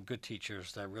 I had some good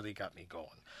teachers that really got me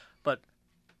going. But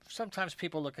sometimes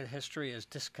people look at history as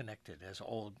disconnected, as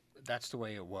old. That's the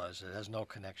way it was. It has no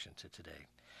connection to today.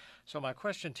 So my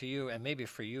question to you, and maybe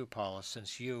for you, Paula,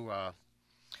 since you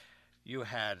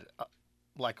had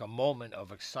like a moment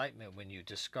of excitement when you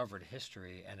discovered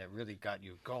history and it really got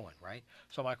you going, right?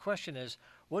 So my question is,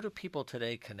 what do people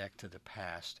today connect to the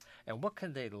past, and what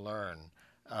can they learn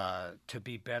to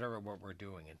be better at what we're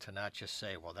doing, and to not just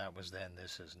say, well, that was then,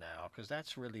 this is now, because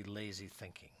that's really lazy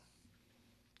thinking,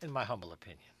 in my humble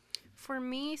opinion. For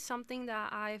me, something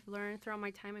that I've learned throughout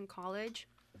my time in college,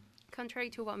 contrary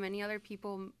to what many other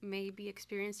people may be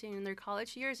experiencing in their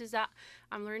college years, is that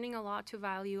I'm learning a lot to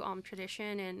value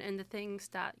tradition and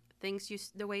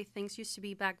the way things used to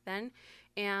be back then.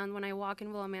 And when I walk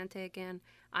in Willimantic and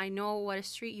I know what a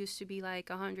street used to be like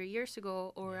 100 years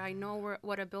ago, or I know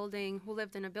who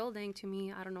lived in a building, to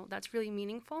me, I don't know, that's really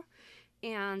meaningful.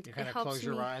 And you kind of close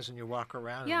your eyes and you walk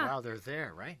around, and wow, they're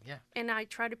there, right? Yeah. And I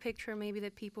try to picture maybe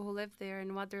the people who lived there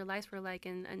and what their lives were like,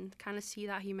 and kind of see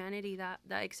that humanity that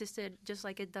existed just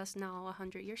like it does now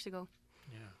 100 years ago.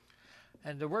 Yeah.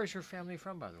 And where's your family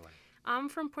from, by the way? I'm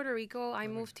from Puerto Rico. I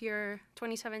moved here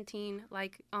 2017,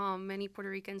 like many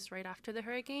Puerto Ricans, right after the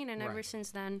hurricane. And ever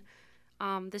since then,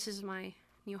 this is my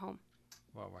new home.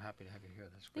 Well, we're happy to have you here.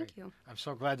 That's great. Thank you. I'm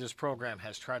so glad this program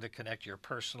has tried to connect your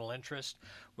personal interest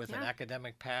with an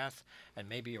academic path and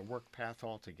maybe a work path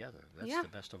altogether. That's the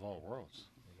best of all worlds.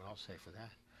 We would all say for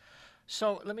that.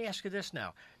 So let me ask you this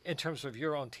now, in terms of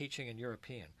your own teaching in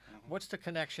European. What's the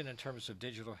connection in terms of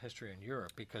digital history in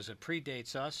Europe? Because it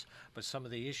predates us, but some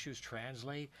of the issues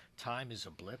translate. Time is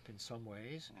a blip in some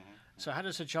ways. So how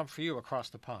does it jump for you across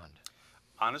the pond?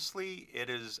 Honestly, it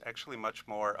is actually much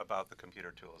more about the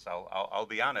computer tools. I'll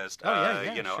be honest.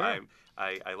 Sure.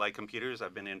 I like computers.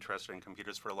 I've been interested in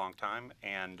computers for a long time,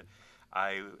 and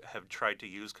I have tried to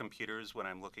use computers when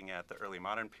I'm looking at the early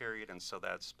modern period, and so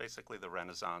that's basically the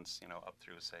Renaissance, up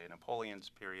through, say, Napoleon's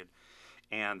period.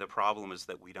 And the problem is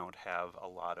that we don't have a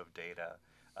lot of data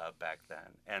back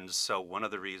then. And so one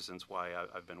of the reasons why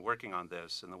I've been working on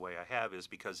this in the way I have is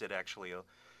because it actually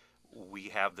we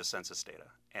have the census data.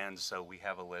 And so we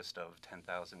have a list of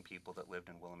 10,000 people that lived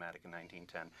in Willimantic in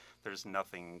 1910. There's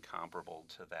nothing comparable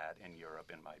to that in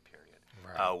Europe in my period.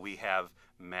 Right. We have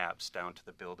maps down to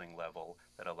the building level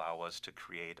that allow us to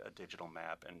create a digital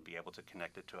map and be able to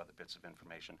connect it to other bits of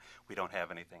information. We don't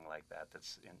have anything like that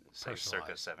that's in, say,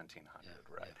 circa 1700,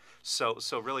 right? Yeah.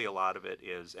 So really a lot of it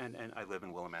is, and I live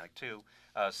in Willimantic too,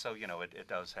 so it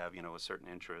does have a certain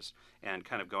interest. And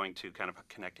kind of going to kind of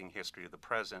connecting history to the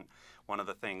present, one of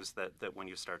the things that when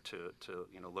you start to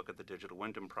look at the Digital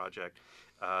Wyndham Project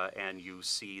and you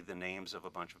see the names of a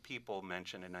bunch of people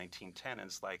mentioned in 1910, and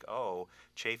it's like, oh,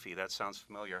 Chafee, that sounds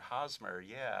familiar. Hosmer,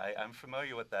 yeah, I'm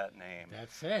familiar with that name.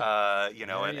 That's it.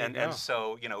 And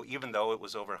so, even though it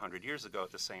was over 100 years ago,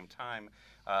 at the same time,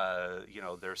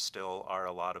 there still are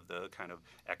a lot of the kind of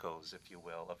echoes, if you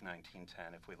will, of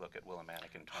 1910 if we look at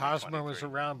Willimantic in 2023. Hosmer was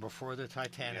around before the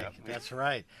Titanic. Yep. That's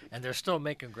right. And they're still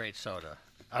making great soda.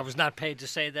 I was not paid to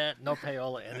say that. No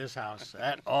payola in this house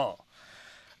at all.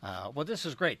 Well, this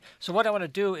is great. So what I want to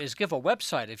do is give a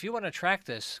website if you want to track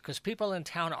this, because people in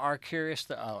town are curious.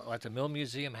 Like the Mill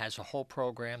Museum has a whole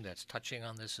program that's touching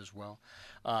on this as well.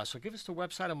 So give us the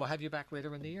website, and we'll have you back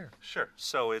later in the year. Sure.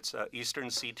 So it's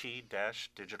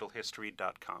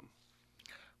easternct-digitalhistory.com.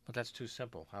 But that's too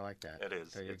simple. I like that. It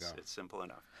is. There you go. It's simple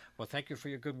enough. Well, thank you for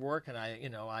your good work, and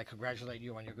I congratulate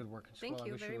you on your good work in school. Thank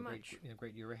you I wish very you a much.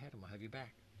 great year ahead, and we'll have you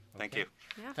back. Thank Okay? you.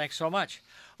 Yeah. Thanks so much.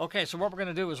 Okay, so what we're going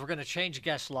to do is we're going to change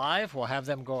guests live. We'll have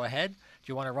them go ahead. Do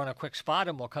you want to run a quick spot,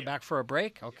 and we'll come back for a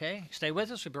break? Okay, stay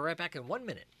with us. We'll be right back in 1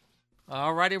 minute.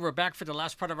 All righty, we're back for the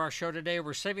last part of our show today.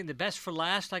 We're saving the best for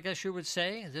last, I guess you would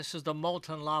say. This is the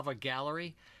Molten Lava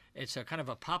Gallery. It's a kind of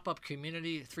a pop-up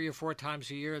community 3 or 4 times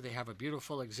a year. They have a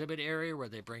beautiful exhibit area where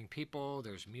they bring people.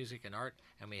 There's music and art,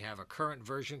 and we have a current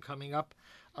version coming up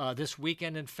this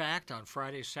weekend, in fact, on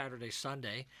Friday, Saturday,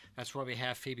 Sunday. That's why we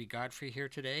have Phoebe Godfrey here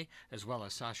today, as well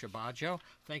as Sasha Baggio.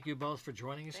 Thank you both for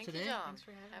joining us today. Thank you, John. Thanks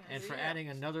for having And for adding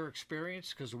another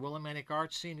experience, because the Willimantic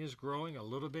art scene is growing a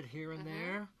little bit here and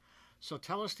there. So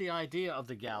tell us the idea of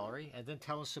the gallery, and then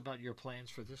tell us about your plans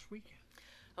for this weekend.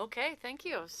 Okay, thank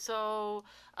you. So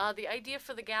the idea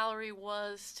for the gallery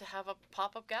was to have a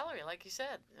pop-up gallery, like you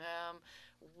said.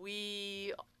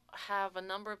 We have a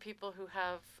number of people who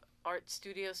have art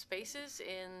studio spaces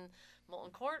in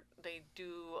Molten Court. They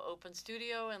do open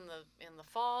studio in the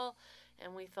fall,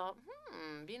 and we thought,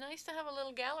 be nice to have a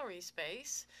little gallery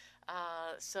space.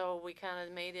 So we kind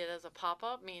of made it as a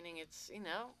pop-up, meaning it's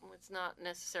it's not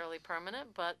necessarily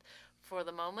permanent, but for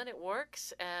the moment it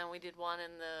works. And we did one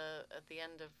at the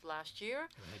end of last year.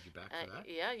 I had you back for that.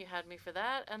 Yeah, you had me for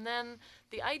that. And then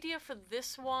the idea for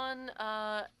this one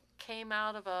came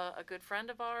out of a good friend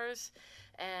of ours,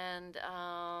 and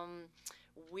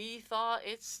we thought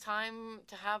it's time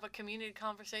to have a community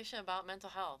conversation about mental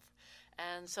health.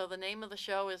 And so the name of the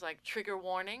show is like Trigger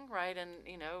Warning, right? And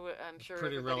I'm sure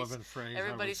Pretty relevant phrase.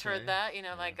 everybody's I would heard say. that.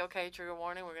 Yeah. Like, okay, trigger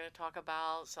warning. We're going to talk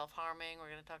about self-harming. We're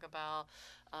going to talk about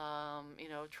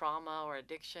trauma or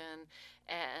addiction.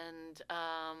 And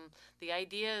the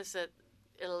idea is that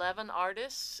 11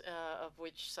 artists, of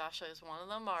which Sasha is one of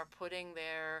them, are putting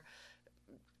their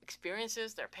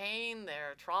experiences, their pain,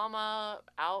 their trauma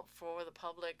out for the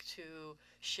public to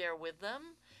share with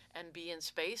them and be in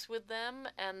space with them.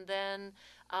 And then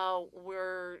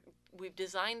we've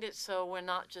designed it so we're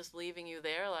not just leaving you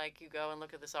there, like you go and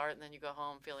look at this art and then you go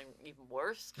home feeling even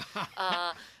worse.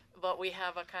 But we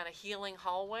have a kind of healing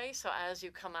hallway. So as you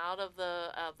come out of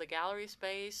the gallery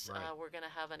space, Right. we're going to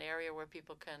have an area where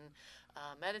people can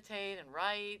meditate and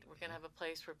write. We're going to have a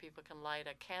place where people can light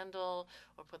a candle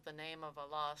or put the name of a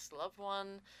lost loved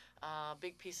one,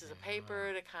 big pieces of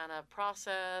paper to kind of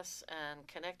process and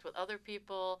connect with other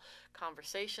people,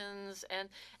 conversations. And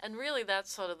really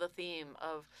that's sort of the theme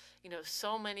of,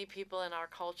 so many people in our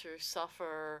culture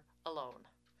suffer alone.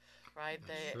 right?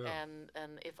 That's true.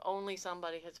 And if only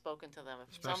somebody had spoken to them,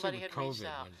 if Especially somebody with had reached COVID,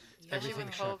 out, when especially everything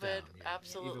with shut COVID, down, yeah.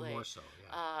 absolutely. Even more so,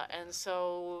 yeah. And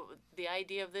so the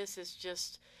idea of this is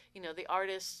just, the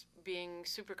artists being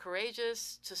super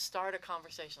courageous to start a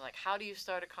conversation. Like, how do you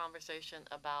start a conversation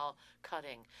about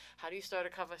cutting? How do you start a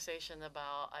conversation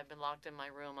about, I've been locked in my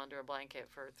room under a blanket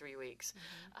for 3 weeks?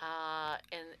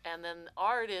 And then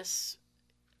artists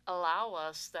allow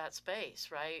us that space,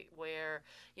 right, where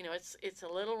it's a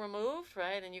little removed,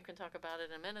 right, and you can talk about it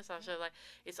in a minute, Sasha. Like,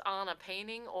 it's on a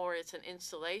painting or it's an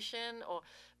installation, or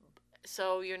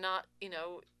so you're not,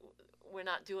 we're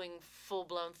not doing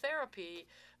full-blown therapy,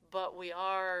 but we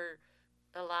are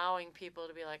allowing people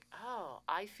to be like, oh,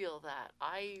 I feel that,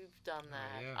 I've done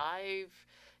that, yeah.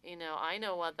 I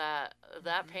know what that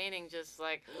painting just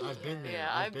like. I've been there. Yeah,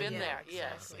 I've been there.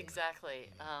 Yes, exactly.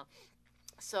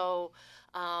 So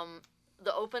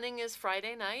the opening is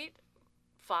Friday night,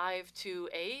 5 to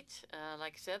 8.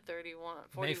 Like I said, 31,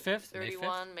 40, May 5th?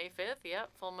 31, May 5th. Yep,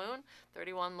 full moon.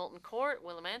 31 Milton Court,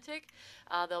 Willimantic.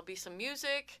 There'll be some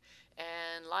music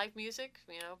and live music.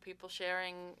 People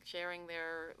sharing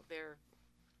their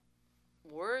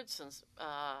words and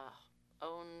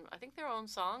their own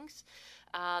songs.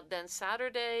 Then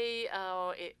Saturday,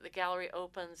 the gallery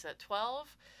opens at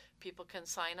 12. People can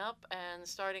sign up, and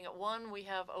starting at 1, we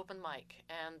have open mic,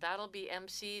 and that'll be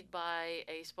emceed by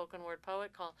a spoken word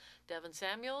poet called Devin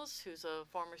Samuels, who's a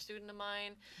former student of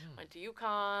mine. Went to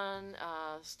UConn,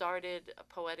 started a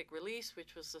Poetic Release,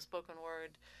 which was the spoken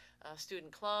word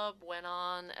student club, went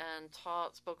on and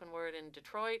taught spoken word in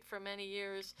Detroit for many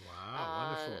years. Wow,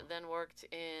 wonderful. Then worked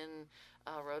in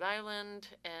Rhode Island,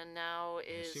 and now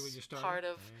is part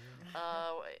of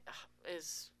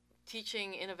is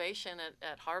teaching innovation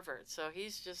at Harvard. So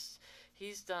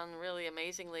he's done really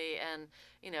amazingly, and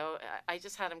I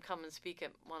just had him come and speak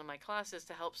at one of my classes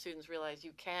to help students realize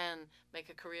you can make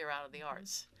a career out of the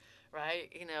arts.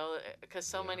 Right, because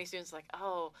so many students are like,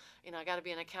 oh, I got to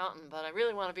be an accountant, but I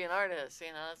really want to be an artist.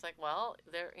 It's like, well,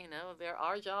 there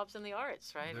are jobs in the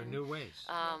arts, right? There are new ways.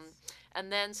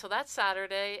 And then so that's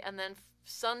Saturday, and then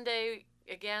Sunday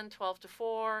again, 12 to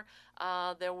 4.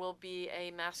 There will be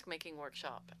a mask making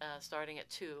workshop starting at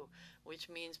 2, which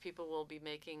means people will be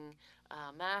making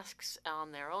masks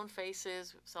on their own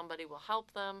faces. Somebody will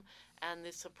help them, and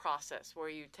it's a process where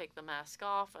you take the mask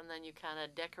off and then you kind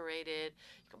of decorate it.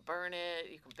 You can burn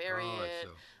it, you can bury it.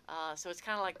 So it's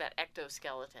kind of like that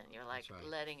ectoskeleton. You're like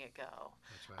letting it go.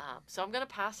 That's right. So I'm going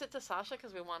to pass it to Sasha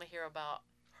because we want to hear about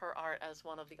her art as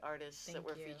one of the artists that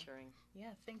we're featuring. Yeah,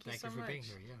 thank you so much. Thank you for being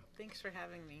here. Yeah. Thanks for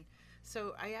having me.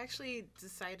 So I actually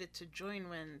decided to join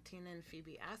when Tina and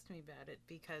Phoebe asked me about it,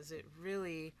 because it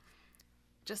really,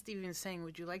 just even saying,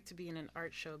 would you like to be in an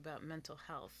art show about mental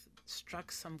health,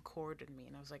 struck some chord in me.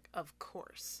 And I was like, of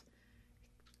course.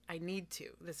 I need to.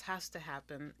 This has to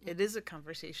happen. It is a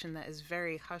conversation that is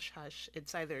very hush-hush.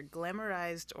 It's either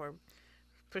glamorized or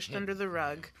pushed under the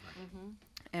rug.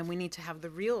 And we need to have the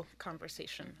real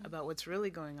conversation about what's really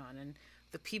going on and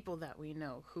the people that we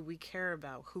know, who we care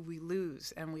about, who we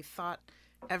lose. And we thought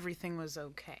everything was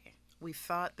okay. We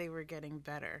thought they were getting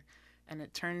better. And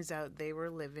it turns out they were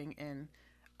living in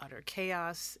utter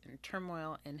chaos, in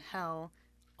turmoil, in hell,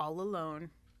 all alone,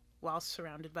 while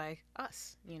surrounded by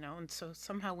us, and so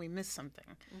somehow we miss something.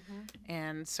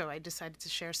 And so I decided to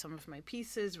share some of my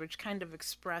pieces, which kind of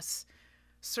express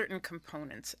certain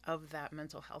components of that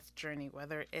mental health journey,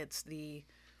 whether it's the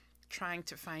trying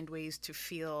to find ways to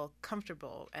feel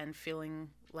comfortable and feeling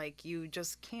like you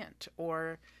just can't,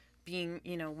 or being,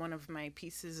 one of my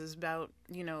pieces is about,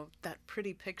 that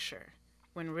pretty picture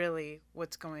when really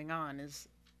what's going on is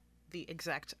the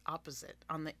exact opposite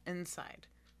on the inside.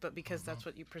 But because that's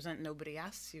what you present, nobody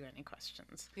asks you any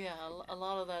questions. Yeah, a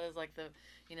lot of that is like the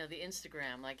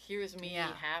Instagram. Like, here's me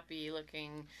happy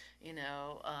looking,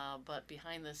 but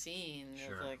behind the scenes,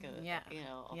 it's like a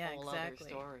whole other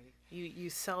story. You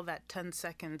sell that 10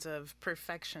 seconds of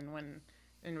perfection when,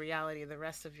 in reality, the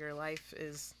rest of your life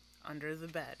is under the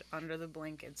bed, under the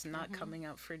blankets, not coming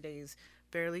out for days,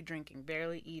 barely drinking,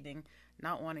 barely eating,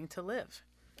 not wanting to live.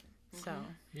 So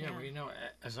well,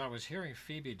 as I was hearing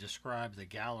Phoebe describe the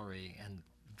gallery and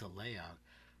the layout,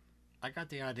 I got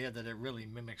the idea that it really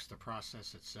mimics the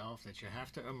process itself, that you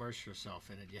have to immerse yourself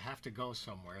in it. You have to go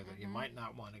somewhere that you might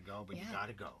not want to go, but you got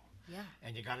to go. Yeah.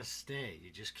 And you got to stay. You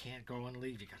just can't go and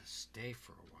leave. You got to stay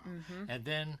for a while. And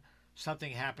then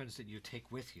something happens that you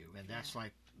take with you, and that's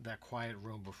like that quiet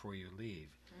room before you leave.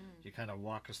 You kind of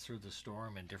walk us through the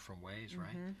storm in different ways,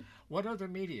 right? What other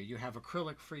media? You have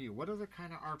acrylic for you. What other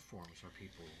kind of art forms are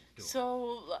people doing?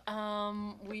 So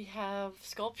we have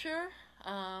sculpture.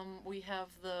 We have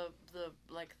the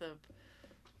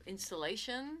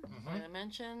installation, like I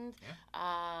mentioned.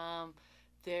 Yeah.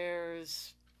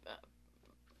 There's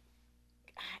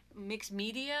mixed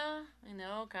media,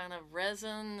 kind of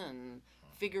resin and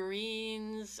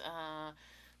figurines.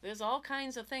 There's all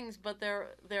kinds of things, but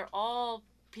they're all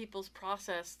people's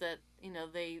process that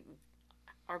they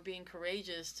are being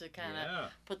courageous to kind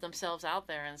of put themselves out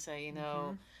there and say,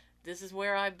 this is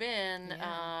where I've been,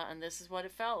 and this is what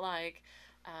it felt like,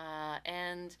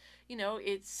 and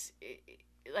it's.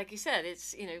 Like you said,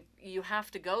 it's you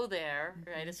have to go there,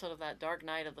 right? It's sort of that dark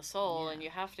night of the soul, and you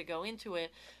have to go into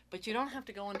it, but you don't have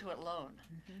to go into it alone,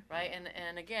 right?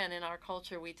 And again, in our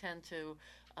culture, we tend to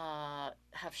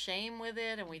have shame with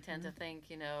it, and we tend to think,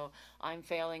 I'm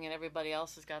failing and everybody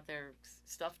else has got their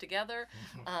stuff together,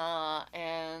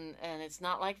 and it's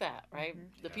not like that, right?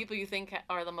 The people you think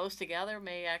are the most together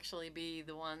may actually be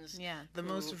the ones the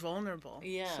most vulnerable.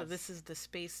 Yes. So this is the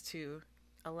space to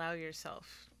allow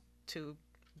yourself to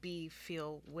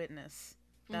feel, witness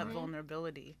that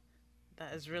vulnerability.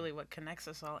 That is really what connects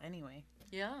us all anyway.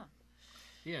 Yeah.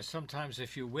 Yeah, sometimes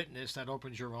if you witness, that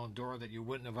opens your own door that you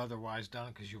wouldn't have otherwise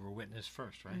done because you were witness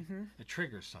first, right? It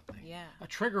triggers something. Yeah. A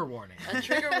trigger warning. A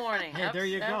trigger warning. Hey, there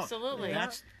you go. Absolutely.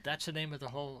 That's the name of the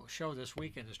whole show this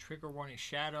weekend is Trigger Warning,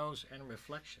 Shadows and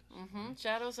Reflections.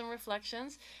 Shadows and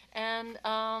Reflections. And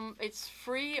it's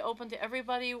free, open to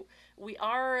everybody. We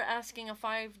are asking a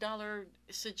 $5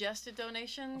 suggested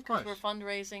donation because we're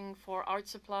fundraising for art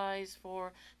supplies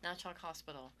for Natchog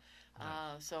Hospital.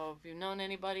 So if you've known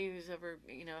anybody who's ever,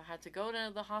 had to go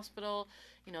to the hospital,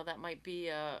 that might be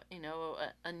a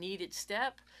needed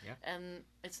step. Yeah. And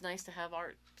it's nice to have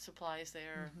art supplies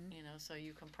there, so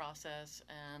you can process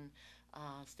and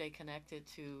stay connected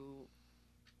to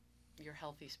your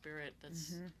healthy spirit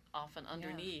that's often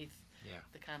underneath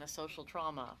the kind of social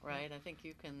trauma, right? I think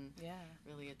you can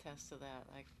really attest to that.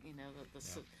 Like,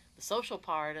 the social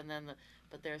part, and then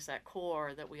but there's that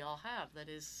core that we all have that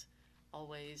is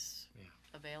always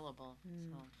available.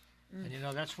 So.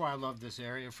 And that's why I love this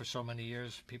area for so many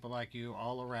years. People like you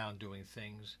all around doing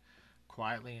things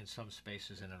quietly in some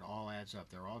spaces, and it all adds up.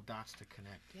 They're all dots to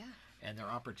connect. Yeah. And they're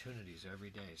opportunities every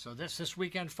day. So this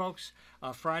weekend, folks,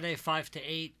 Friday 5 to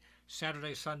 8,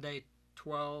 Saturday, Sunday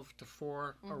 12 to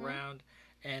 4 around.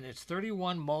 And it's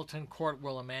 31 Moulton Court,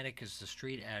 Willimantic is the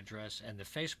street address. And the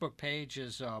Facebook page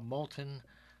is Moulton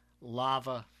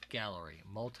Lava Gallery.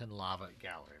 Moulton Lava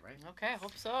Gallery, right? Okay, I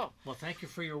hope so. Well, thank you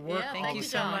for your work. Yeah, Thank you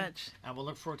so much. And we'll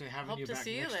look forward to having Hope you to back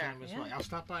see you next there. time as well. I'll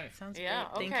stop by. Sounds Yeah,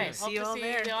 great. okay. Thank you. Hope See you to all see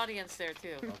there. the audience there,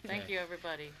 too. Thank you,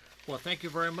 everybody. Well, thank you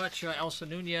very much, Elsa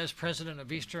Nunez, president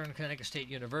of Eastern Connecticut State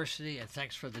University, and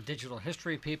thanks for the digital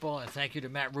history people, and thank you to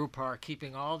Matt Rupar,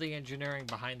 keeping all the engineering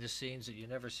behind the scenes that you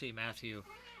never see. Matthew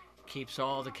keeps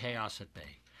all the chaos at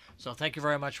bay. So thank you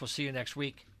very much. We'll see you next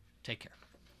week. Take care.